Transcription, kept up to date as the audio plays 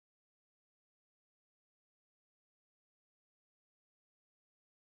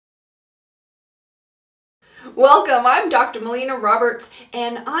Welcome, I'm Dr. Melina Roberts,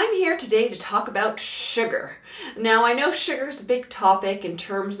 and I'm here today to talk about sugar. Now, I know sugar is a big topic in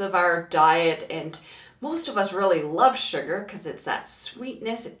terms of our diet, and most of us really love sugar because it's that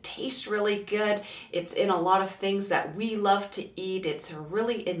sweetness, it tastes really good, it's in a lot of things that we love to eat, it's a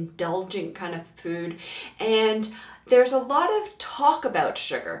really indulgent kind of food, and there's a lot of talk about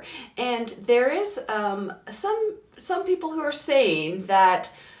sugar, and there is some people who are saying that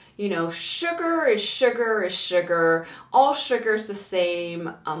sugar is sugar is sugar. All sugar is the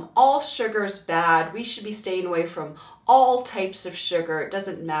same. All sugar is bad. We should be staying away from all types of sugar. It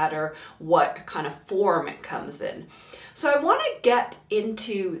doesn't matter what kind of form it comes in. So I want to get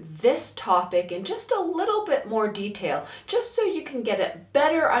into this topic in just a little bit more detail, just so you can get a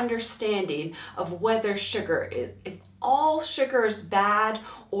better understanding of whether sugar is, if all sugar is bad,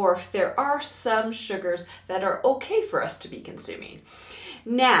 or if there are some sugars that are okay for us to be consuming.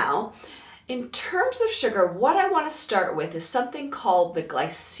 Now, in terms of sugar, what I want to start with is something called the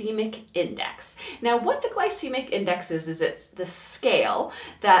glycemic index. Now, what the glycemic index is it's the scale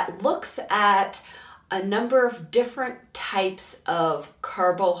that looks at a number of different types of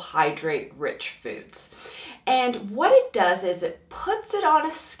carbohydrate-rich foods. And what it does is it puts it on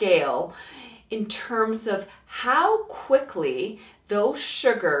a scale in terms of how quickly those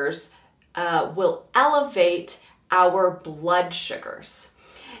sugars will elevate our blood sugars.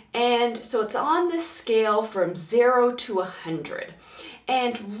 And so it's on this scale from 0 to 100.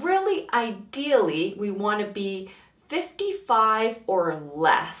 And really, ideally, we want to be 55 or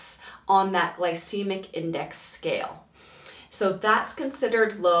less on that glycemic index scale. So that's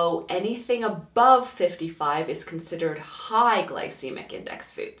considered low. Anything above 55 is considered high glycemic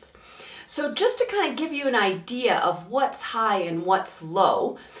index foods. So just to kind of give you an idea of what's high and what's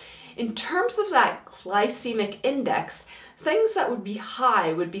low, in terms of that glycemic index, things that would be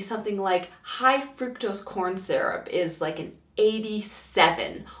high would be something like high fructose corn syrup is like an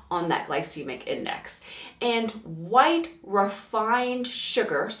 87 on that glycemic index. And white refined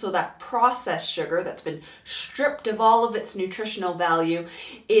sugar, so that processed sugar that's been stripped of all of its nutritional value,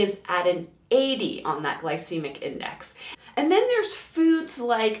 is at an 80 on that glycemic index. And then there's foods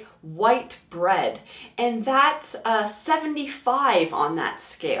like white bread, and that's 75 on that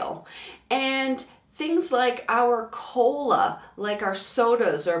scale. And things like our cola, like our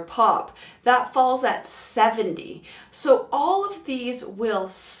sodas or pop, that falls at 70. So all of these will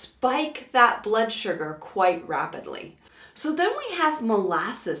spike that blood sugar quite rapidly. So then we have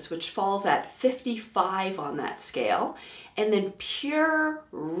molasses, which falls at 55 on that scale. And then pure,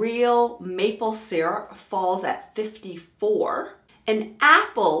 real maple syrup falls at 54. An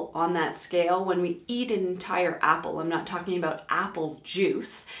apple on that scale, when we eat an entire apple, I'm not talking about apple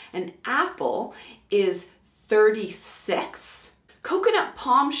juice, an apple is 36. Coconut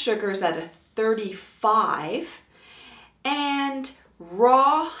palm sugar is at a 35. And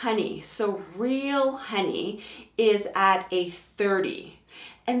raw honey, so real honey, is at a 30.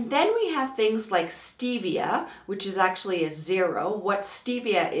 And then we have things like stevia, which is actually a 0. What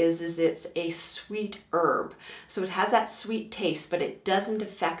stevia is it's a sweet herb. So it has that sweet taste, but it doesn't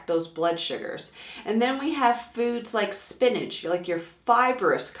affect those blood sugars. And then we have foods like spinach, like your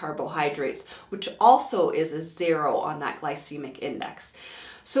fibrous carbohydrates, which also is a 0 on that glycemic index.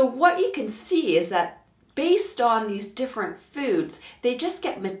 So what you can see is that based on these different foods, they just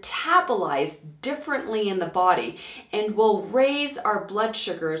get metabolized differently in the body and will raise our blood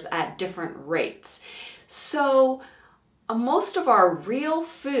sugars at different rates. So most of our real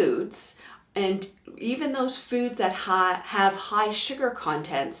foods, and even those foods that have high sugar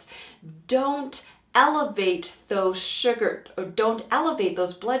contents, don't elevate those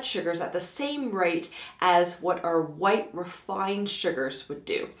blood sugars at the same rate as what our white refined sugars would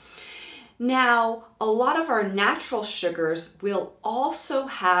do. Now, a lot of our natural sugars will also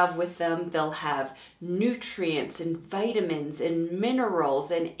have with them, they'll have nutrients and vitamins and minerals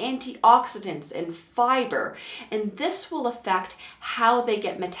and antioxidants and fiber, and this will affect how they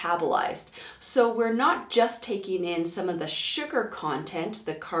get metabolized. So we're not just taking in some of the sugar content,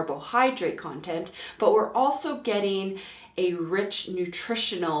 the carbohydrate content, but we're also getting a rich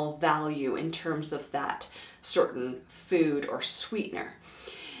nutritional value in terms of that certain food or sweetener.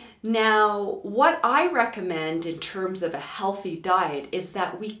 Now, what I recommend in terms of a healthy diet is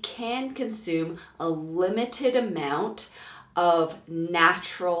that we can consume a limited amount of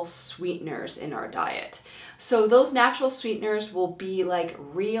natural sweeteners in our diet. So those natural sweeteners will be like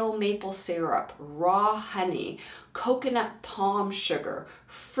real maple syrup, raw honey, coconut palm sugar,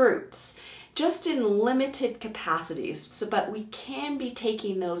 fruits, just in limited capacities. So, but we can be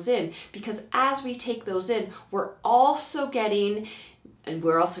taking those in, because as we take those in, we're also getting And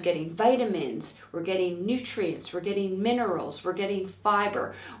we're also getting vitamins, we're getting nutrients, we're getting minerals, we're getting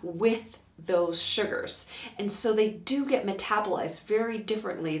fiber with those sugars. And so they do get metabolized very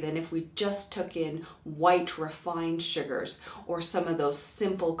differently than if we just took in white refined sugars or some of those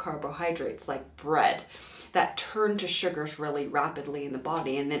simple carbohydrates like bread that turn to sugars really rapidly in the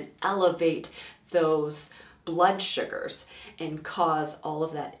body and then elevate those blood sugars and cause all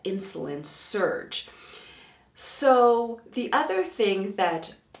of that insulin surge. So the other thing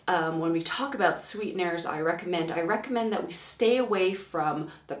that when we talk about sweeteners, I recommend that we stay away from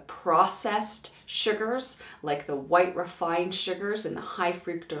the processed sugars, like the white refined sugars and the high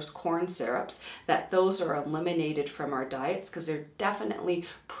fructose corn syrups, that those are eliminated from our diets because they're definitely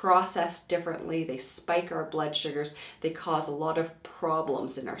processed differently. They spike our blood sugars. They cause a lot of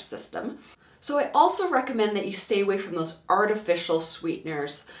problems in our system. So I also recommend that you stay away from those artificial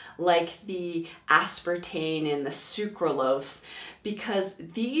sweeteners like the aspartame and the sucralose, because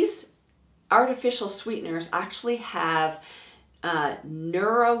these artificial sweeteners actually have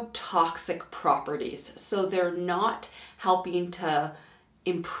neurotoxic properties. So they're not helping to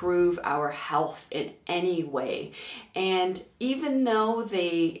improve our health in any way. And even though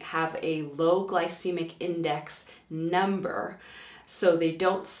they have a low glycemic index number, so they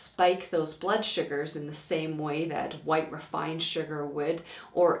don't spike those blood sugars in the same way that white refined sugar would,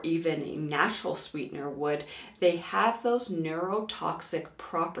 or even a natural sweetener would, they have those neurotoxic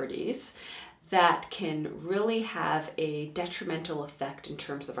properties that can really have a detrimental effect in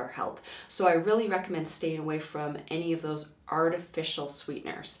terms of our health. So I really recommend staying away from any of those artificial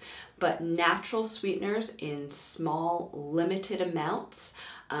sweeteners. But natural sweeteners in small, limited amounts,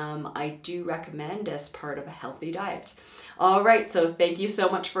 I do recommend as part of a healthy diet. All right, so thank you so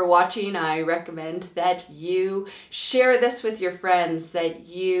much for watching. I recommend that you share this with your friends, that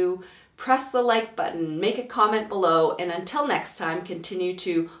you press the like button, make a comment below, and until next time, continue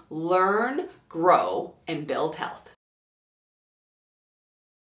to learn, grow, and build health.